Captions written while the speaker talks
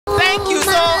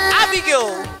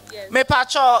Abigail, me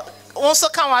pacho also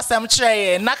come was some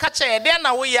tray, Nakache, then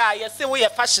now we are, you see, we are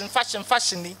fashion.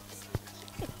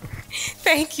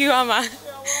 Thank you, Amma. You're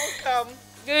welcome.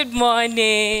 Good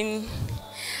morning.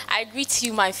 I greet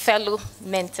you, my fellow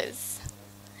mentors.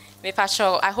 Me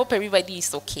pacho, I hope everybody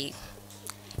is okay.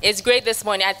 It's great this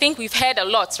morning. I think we've heard a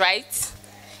lot, right?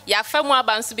 Yeah, famwa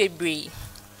bansu be.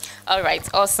 All right,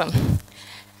 awesome.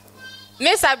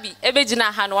 Miss Abby,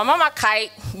 ebejina hanu, mama kai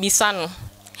misano.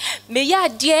 Me ya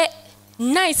dear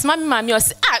nice mami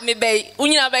os me be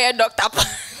unyina be doctor.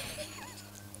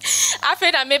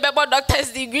 After that, maybe about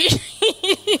doctor's degree.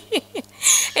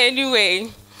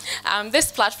 Anyway,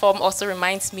 this platform also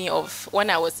reminds me of when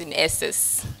I was in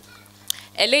SS.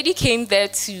 A lady came there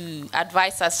to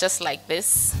advise us just like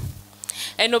this.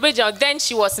 And then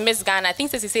she was Miss Ghana. I think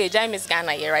they say Miss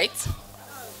Ghana, yeah, right?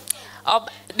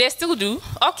 They still do?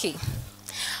 Okay.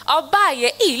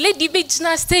 Lady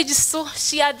Bejina stage, so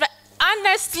she advised.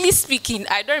 Honestly speaking,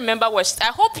 I don't remember what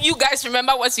I hope you guys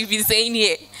remember what you've been saying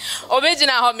here.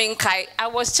 I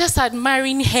was just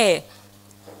admiring her.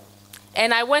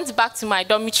 And I went back to my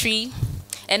dormitory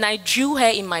and I drew her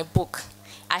in my book.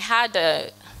 I had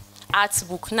a art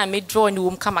book, and I made drawing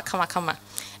room, kama.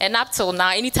 And up till now,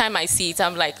 anytime I see it,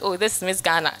 I'm like, oh, this is Miss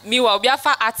Ghana. Meanwhile, we have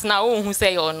art now, who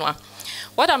say or no.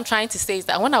 What I'm trying to say is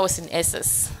that when I was in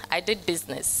SS, I did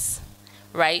business,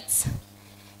 right?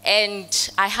 And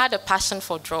I had a passion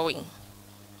for drawing.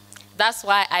 That's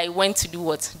why I went to do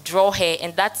what? Draw her,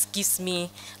 and that gives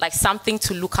me like something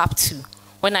to look up to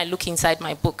when I look inside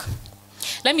my book.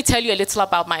 Let me tell you a little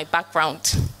about my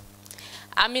background.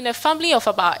 I'm in a family of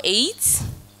about 8.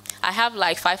 I have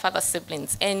like 5 other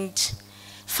siblings, and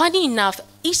funny enough,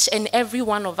 each and every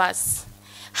one of us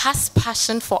has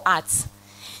passion for art.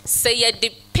 Say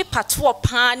the paper to a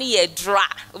pan, ye draw,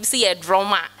 obviously a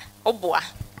drama, oh boy.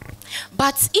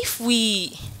 But if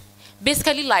we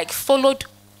basically like followed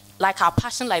like our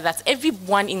passion like that,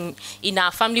 everyone in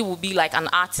our family will be like an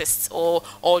artist or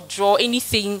draw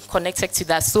anything connected to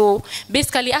that. So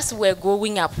basically, as we were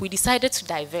growing up, we decided to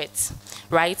divert,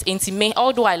 right?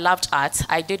 Although I loved art,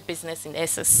 I did business in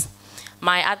SS.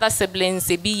 My other siblings,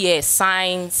 they be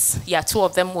science. Yeah, 2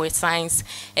 of them were science,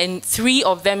 and 3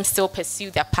 of them still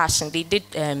pursued their passion. They did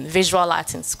visual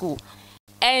art in school.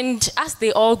 And as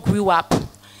they all grew up,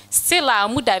 still,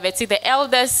 I'm diverted. The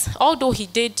eldest, although he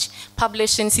did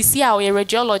publishing, he's a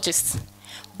radiologist.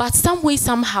 But some way,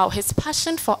 somehow, his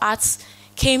passion for arts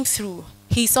came through.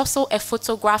 He's also a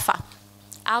photographer,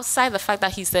 outside the fact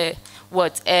that he's a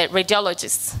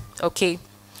radiologist. Okay.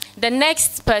 The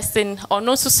next person,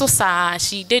 I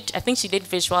think she did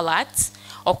visual arts,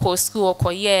 or school,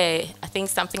 or I think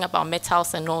something about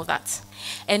metals and all that.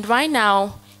 And right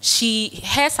now,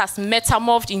 hers has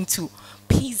metamorphed into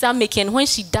pizza making. When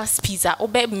she does pizza,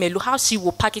 how she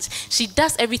will package, she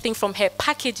does everything from her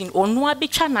packaging.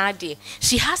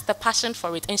 She has the passion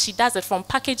for it, and she does it from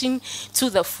packaging to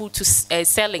the food to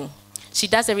selling. She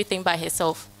does everything by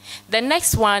herself. The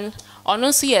next one,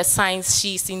 also science,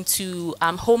 she's into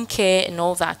home care and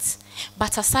all that.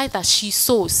 But aside that, she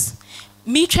sews.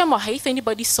 If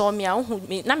anybody saw me, I'm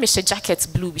jacket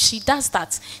blue. She does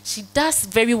that. She does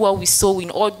very well with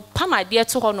sewing, or Pama dear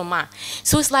to her no ma.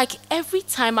 So it's like every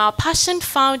time our passion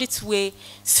found its way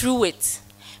through it.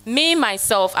 Me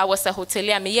myself, I was a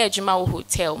hotelier. Me Juma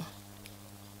hotel.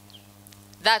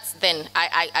 That's then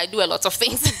I do a lot of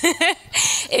things.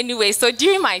 Anyway, so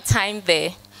during my time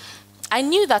there, I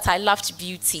knew that I loved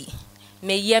beauty.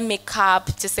 Me makeup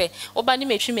to say, obani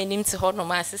me treat me name to her no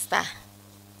my sister.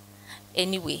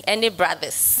 Anyway, any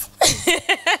brothers.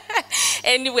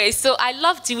 Anyway, so I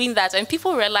love doing that, and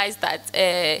people realize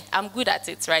that I'm good at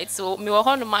it, right? So me were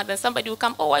home and then somebody will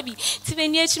come, oh, Abby,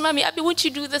 won't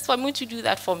you do this for me? Won't you do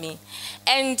that for me?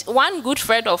 And one good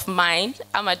friend of mine,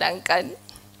 Duncan,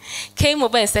 came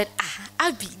over and said,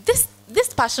 Abby,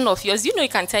 this passion of yours, you know you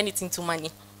can turn it into money.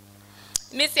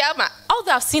 Miss Yama,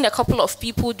 although I've seen a couple of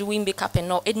people doing makeup and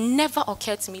all, it never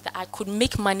occurred to me that I could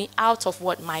make money out of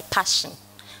what my passion.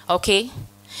 Okay,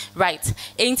 right.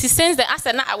 In the sense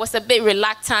that I was a bit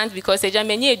reluctant because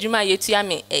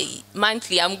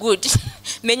monthly I'm good.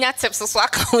 Many tips also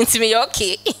account to me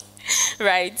okay,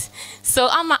 right? So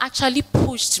Amma actually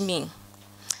pushed me,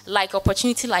 like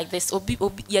opportunity like this.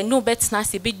 You know better now.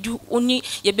 Do only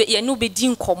you know be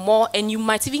doing more, and you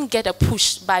might even get a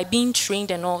push by being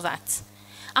trained and all that.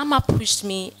 Amma pushed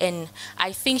me, and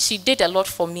I think she did a lot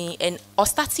for me. And I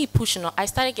started pushing. I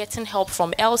started getting help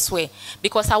from elsewhere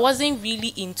because I wasn't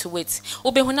really into it.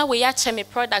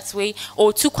 Products way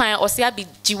or too quiet or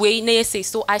say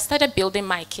so I started building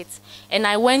my kit, and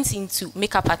I went into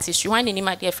makeup artistry. One name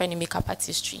my dear friend in makeup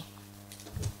artistry.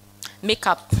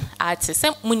 Makeup artist.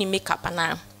 Some money makeup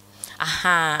and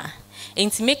aha.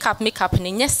 Into makeup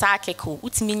and yes sakeko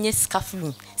utimi yes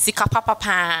skaflu sika papa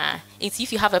pa.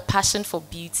 If you have a passion for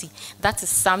beauty, that is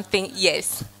something,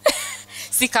 yes.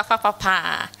 Sika papa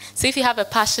pa. So if you have a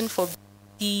passion for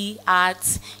beauty,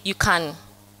 art, you can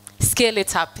scale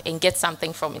it up and get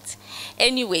something from it.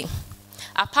 Anyway,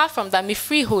 apart from that, my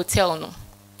free hotel no.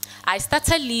 I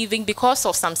started leaving because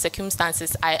of some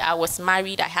circumstances. I was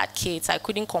married, I had kids, I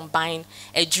couldn't combine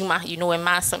a juma, you know, a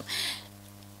massam.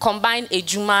 Combine a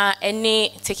juma and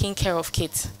taking care of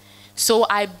kids. So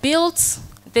I built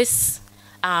this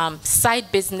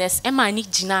side business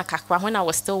when I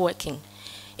was still working.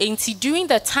 And during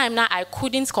the time now I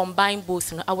couldn't combine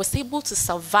both. I was able to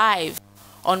survive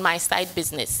on my side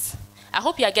business. I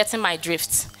hope you are getting my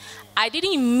drift. I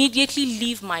didn't immediately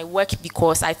leave my work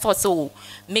because I thought, so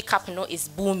makeup is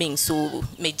booming, so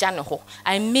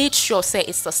I made sure say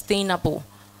it's sustainable.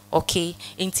 Okay,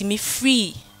 into me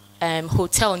free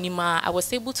hotel Nima, I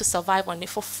was able to survive on it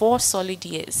for 4 solid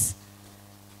years.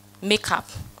 Makeup,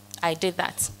 I did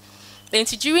that. Then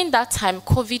during that time,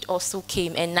 COVID also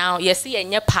came, and now you see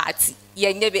a party,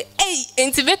 hey,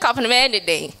 into makeup on any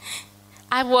day.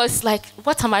 I was like,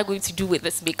 what am I going to do with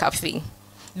this makeup thing?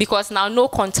 Because now no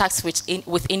contacts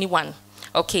with anyone.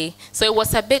 Okay, so it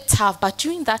was a bit tough, but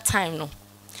during that time, no,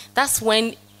 that's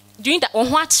when during that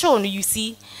you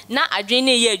see now I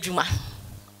juma.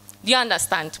 Do you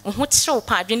understand?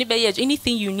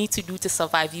 Anything you need to do to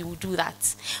survive, you will do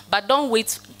that. But don't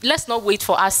wait. Let's not wait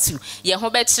for us to.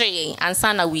 And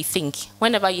sana we think.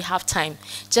 Whenever you have time,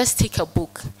 just take a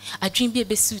book.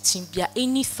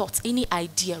 Any thought, any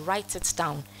idea, write it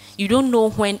down. You don't know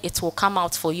when it will come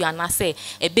out for you. And I say,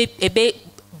 a bit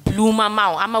blue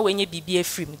mama, ama when you be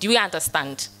free. Do you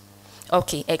understand?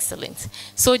 Okay, excellent.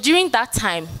 So during that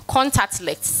time,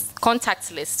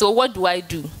 contactless. So what do I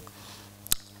do?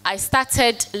 I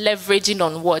started leveraging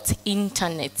on what?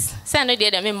 Internet.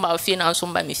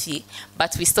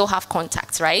 But we still have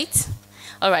contact, right?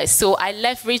 All right, so I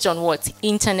leverage on what?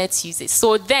 Internet usage.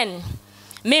 So then,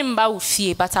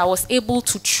 but I was able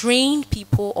to train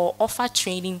people or offer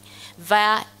training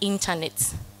via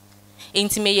internet.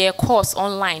 Into me a course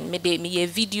online, maybe me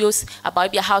videos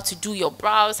about how to do your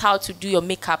brows, how to do your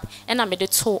makeup, and I made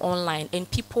it so online,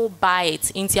 and people buy it.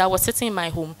 Into I was sitting in my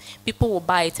home, people will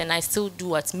buy it, and I still do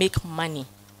what? Make money.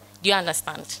 Do you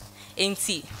understand?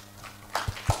 Into.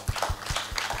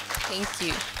 Thank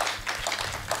you.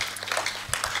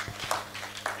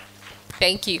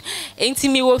 Thank you. Into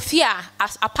me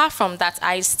apart from that,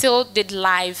 I still did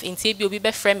live in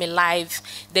TBOB frame live.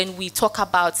 Then we talk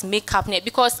about makeup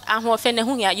because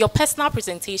your personal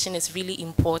presentation is really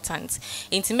important.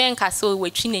 Into me so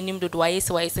we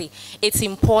so I say it's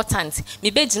important. Me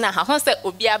bejina ha say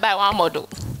obi buy one model.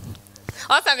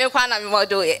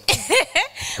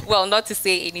 Well, not to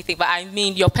say anything, but I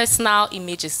mean your personal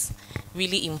image is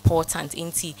really important.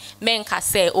 Inti men can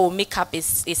say, oh, makeup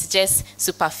is just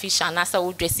superficial, and as I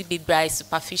would dress be bright,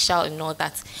 superficial and all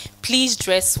that. Please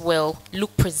dress well,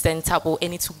 look presentable,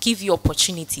 and it will give you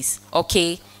opportunities.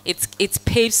 Okay, it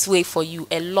paves way for you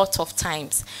a lot of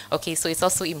times. Okay, so it's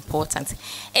also important.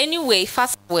 Anyway,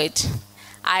 fast forward,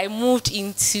 I moved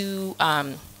into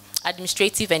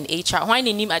administrative and HR. Why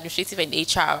name administrative and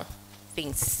HR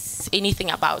things?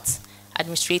 Anything about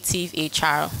administrative,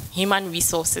 HR, human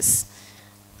resources?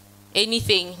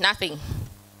 Anything, nothing.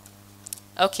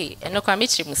 Okay, no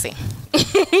question say.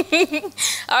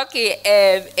 Okay,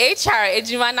 HR,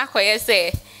 ejuma na koye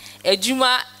say,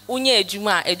 ejuma unye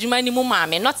ejuma ni mu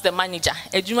mame, not the manager.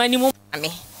 Ejuma ni mu mame.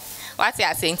 What you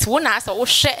are saying? To one answer, oh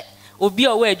share. Obi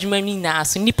owe ejuma ni na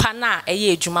so nipa na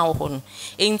eye ejuma wo ho no.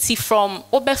 Enti from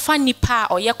obefa nipa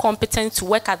or ye competent to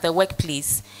work at the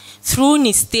workplace. Through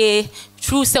ni stay,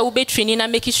 through say ube training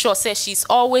and making sure say she's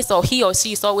always or he or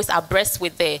she is always abreast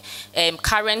with the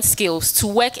current skills to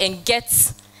work and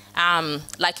get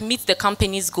like meet the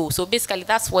company's goals. So basically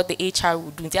that's what the HR will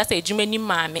do. Just say jumeni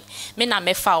ma me na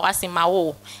me fa as in my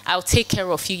I'll take care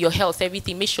of you, your health,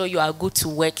 everything. Make sure you are good to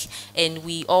work and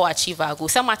we all achieve our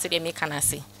goals. Some matter they make can I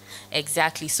say.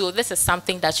 Exactly. So this is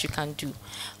something that you can do.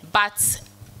 But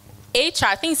HR,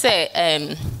 I think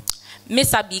say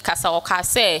Miss Abigail Baffour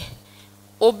say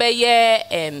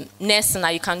obey nurse now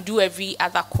you can do every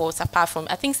other course apart from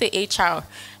I think say HR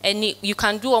and you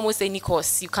can do almost any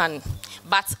course you can,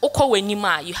 but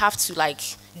you have to like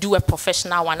do a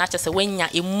professional one. Not just a when ya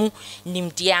emu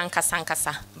nimdia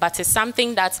ankasa. But it's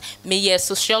something that may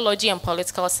sociology and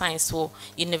political science for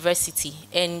university.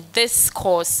 And this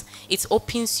course, it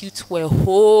opens you to a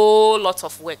whole lot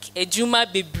of work. Ejuma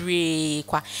bebre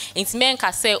kwa. It's men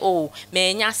can say, oh,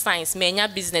 menya science, menya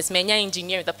business, menya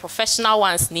engineering, the professional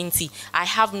ones ninti. I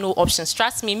have no options.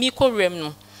 Trust me, miko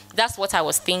remno. That's what I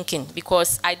was thinking,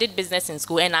 because I did business in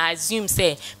school and I assume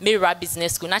say me run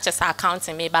business school, not just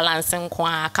accounting, me balancing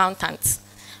accountant.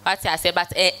 What I say,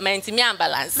 but me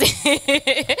balance.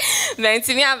 Me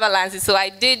balance. So I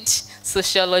did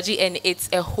sociology, and it's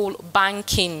a whole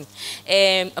banking,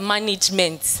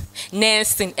 management,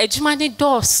 nursing, ejumani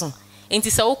dosu. In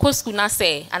this school, na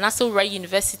say, and also right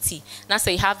university, na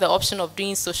say you have the option of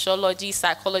doing sociology,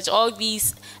 psychology, all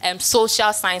these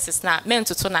social sciences. Now,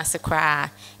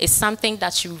 it's something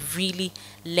that you really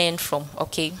learn from.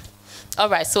 Okay, all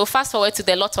right. So fast forward to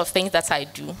the lot of things that I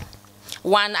do.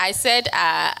 One, I said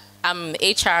I'm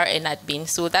HR and admin,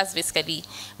 so that's basically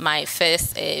my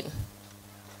first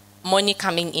money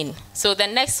coming in. So the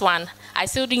next one, I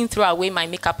still didn't throw away my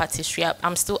makeup artistry.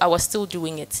 I was still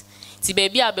doing it. Ti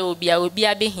baby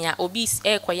abe here obi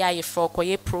koya for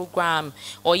koye program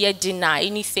or ye dinner,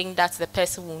 anything that the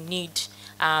person will need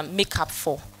makeup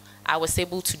for, I was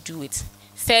able to do it.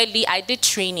 Thirdly, I did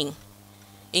training.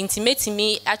 Intimating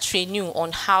me, I train you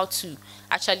on how to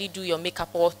actually do your makeup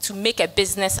or to make a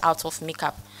business out of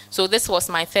makeup. So this was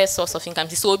my first source of income.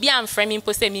 So obi am framing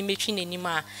post me making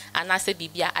anymore, and I said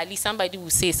bibia, at least somebody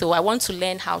will say, so I want to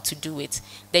learn how to do it.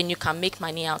 Then you can make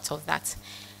money out of that.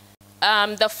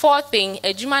 The fourth thing,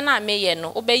 ejumana meye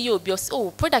no obey obi oh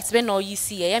products be no you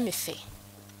see me fe.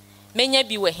 Menya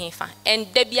bi we hefa. And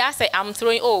debia say I'm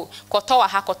throwing kotowa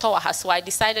ha. So I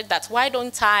decided that why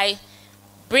don't I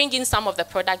bring in some of the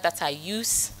product that I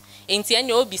use. Enti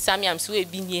enye obi sami am so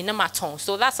ebi nie na maton.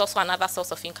 So that's also another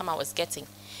source of income I was getting.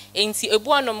 Enti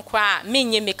ebuanom kwa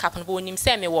menye makeup no bonim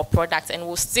say me wo product and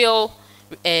will still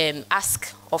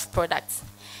ask of products.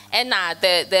 And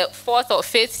the fourth or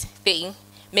fifth thing,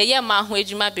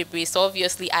 so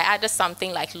obviously I added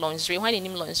something like lingerie. Why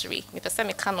didn't lingerie? Because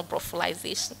I kind of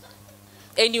brothalization.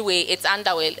 Anyway, it's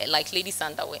underwear, like ladies'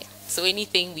 underwear. So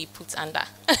anything we put under.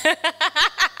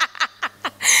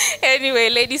 Anyway,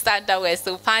 ladies' underwear.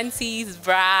 So panties,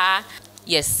 bra.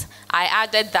 Yes, I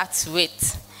added that to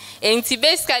it. And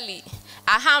basically,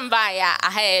 I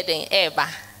had an eba.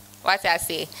 What I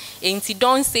say? And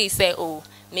don't say oh.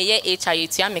 Me ye HR you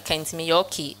mechanic me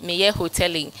okay, me ye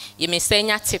hoteling, you may send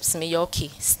your tips me okay.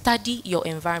 Study your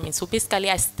environment. So basically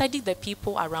I studied the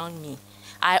people around me.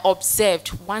 I observed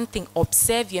one thing,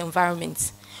 observe your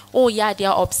environment. Oh yeah, they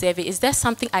are observing. Is there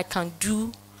something I can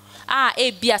do?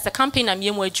 B as a company I'm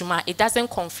juma, it doesn't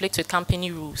conflict with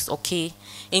company rules, okay?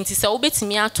 And to say obet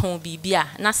me at home bibia,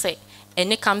 na say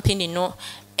any company no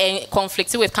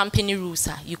conflict with company rules,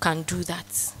 you can do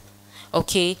that.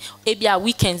 Okay, maybe our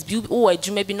weekends,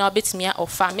 maybe not bit me or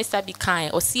far, Mr. Be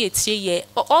kind or see it ye,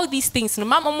 all these things. No,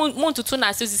 Mamma want to turn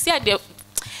us to see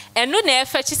and no near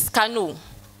fetches canoe.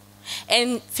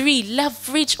 And 3,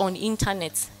 leverage on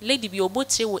internet. Lady be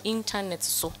oboche with internet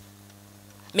so.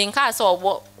 Menka so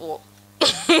what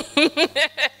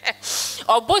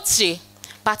or boche.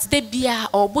 But they be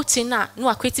or boche na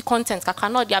no creative content ka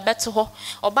cannot be better ho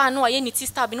or ba no any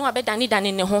sister be no better than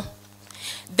in the home.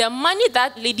 The money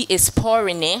that lady is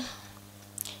pouring in,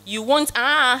 you want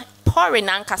pouring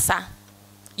ankasa.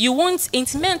 You want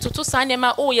intimate to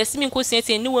sanema yes me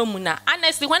kwosienti eni wamuna.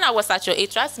 Honestly, when I was at your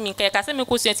age, trust me, kase me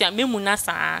kwosienti amemuna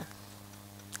sa.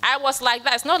 I was like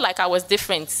that. It's not like I was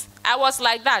different. I was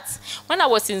like that. When I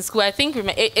was in school, I think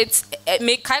it's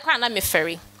me kaikwana me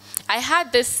ferry. I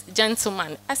had this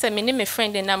gentleman. I said, my name is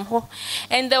friend and I'm ho.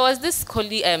 And there was this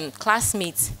colleague,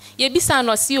 classmate. Yebisa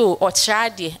no see you or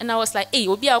trade. And I was like, hey,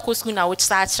 obi ako school na which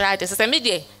start trade. So I said,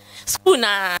 me school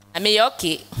na me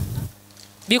okay.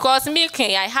 Because me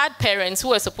I had parents who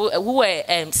were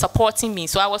supporting me,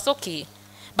 so I was okay.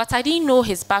 But I didn't know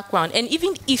his background. And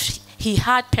even if he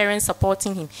had parents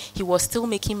supporting him, he was still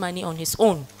making money on his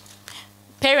own.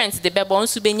 Parents, the bebon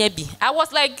subenyebi. I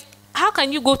was like, how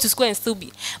can you go to school and still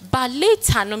be? But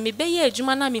later, no me beye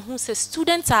jumana mi who says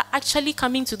students are actually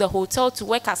coming to the hotel to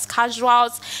work as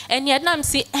casuals, and yet I'm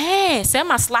saying,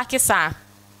 same as like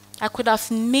I could have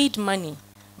made money,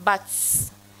 but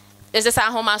there's a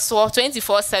home I saw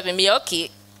 24/7. Me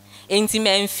okay,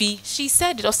 intimate fee. She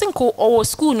said it was sinko or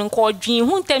school no called dream.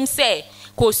 Who them say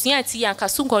ko suyanti and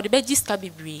kasungo the register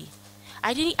bibri.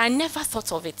 I never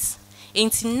thought of it.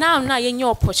 Until now, you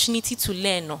have opportunity to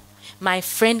learn. No. My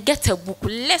friend, get a book,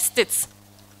 list it.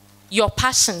 your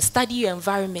passion, study your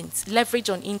environment, leverage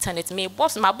on internet.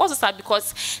 My bosses are,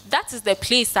 because that is the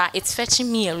place that it's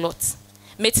fetching me a lot.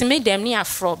 Metime dem ni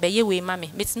afro, be ye we mame.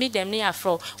 Metime dem ni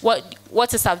afro.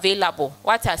 What is available?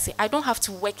 What I say, I don't have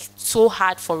to work so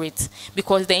hard for it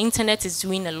because the internet is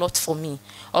doing a lot for me.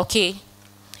 Okay.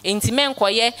 Intime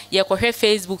nkoye ye kohwe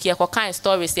Facebook, ye kokan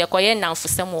stories, ye koye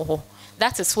nanfusem wo ho.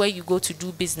 That is where you go to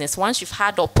do business. Once you've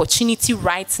had the opportunity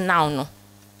right now, no,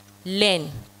 learn.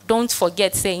 Don't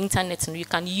forget, say internet, and you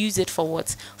can use it for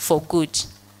what? For good.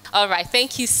 All right,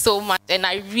 thank you so much. And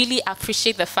I really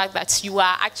appreciate the fact that you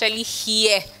are actually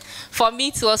here for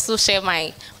me to also share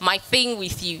my thing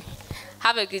with you.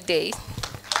 Have a good day.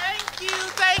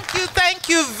 Thank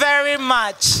you very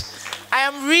much. I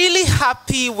am really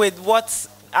happy with what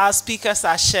our speakers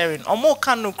are sharing. Omo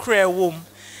kanu kre wom.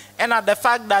 And at the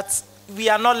fact that we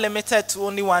are not limited to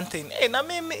only one thing. And I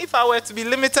mean, if I were to be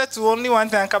limited to only one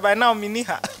thing, by now,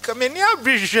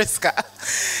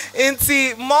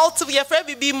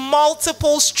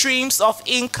 multiple streams of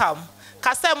income.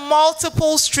 Can say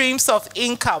multiple streams of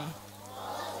income.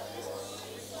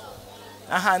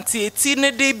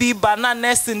 Tine be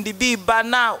banana in the be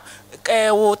banana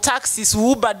taxis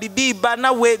Uber the be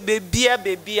banana way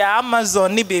baby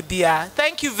Amazon ni baby.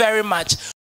 Thank you very much.